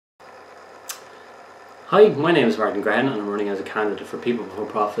Hi, my name is Martin Grehan and I'm running as a candidate for People Before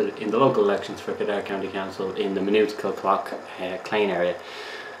Profit in the local elections for Kildare County Council in the Maynooth, Kilcock, Clane area.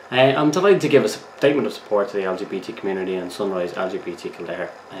 I'm delighted to give a statement of support to the LGBT community and Sunrise LGBT Kildare.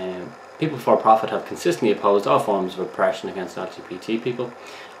 People Before Profit have consistently opposed all forms of oppression against LGBT people,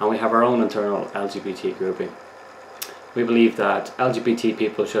 and we have our own internal LGBT grouping. We believe that LGBT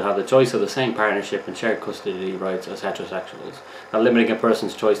people should have the choice of the same partnership and shared custody rights as heterosexuals. That limiting a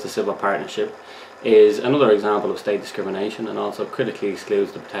person's choice to civil partnership is another example of state discrimination and also critically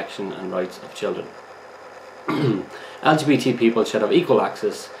excludes the protection and rights of children. LGBT people should have equal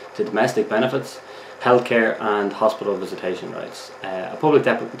access to domestic benefits, healthcare and hospital visitation rights. A public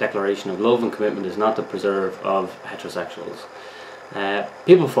declaration of love and commitment is not the preserve of heterosexuals.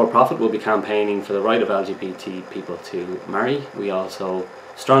 People Before Profit will be campaigning for the right of LGBT people to marry. We also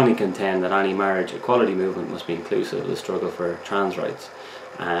strongly contend that any marriage equality movement must be inclusive of the struggle for trans rights.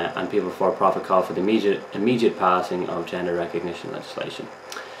 And People Before Profit call for the immediate passing of gender recognition legislation.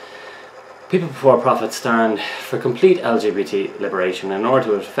 People Before Profit stand for complete LGBT liberation. In order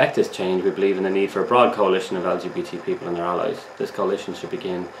to effect this change, we believe in the need for a broad coalition of LGBT people and their allies. This coalition should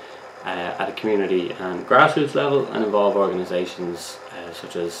begin at a community and grassroots level and involve organisations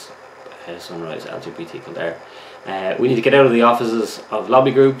such as Sunrise LGBT Kildare. We need to get out of the offices of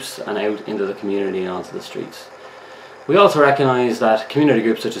lobby groups and out into the community and onto the streets. We also recognise that community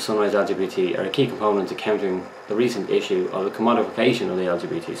groups such as Sunrise LGBT are a key component to countering the recent issue of the commodification of the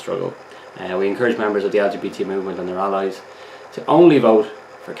LGBT struggle. We encourage members of the LGBT movement and their allies to only vote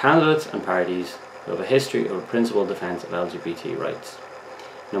for candidates and parties who have a history of a principled defence of LGBT rights.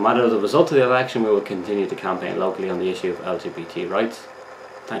 No matter the result of the election, we will continue to campaign locally on the issue of LGBT rights.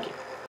 Thank you.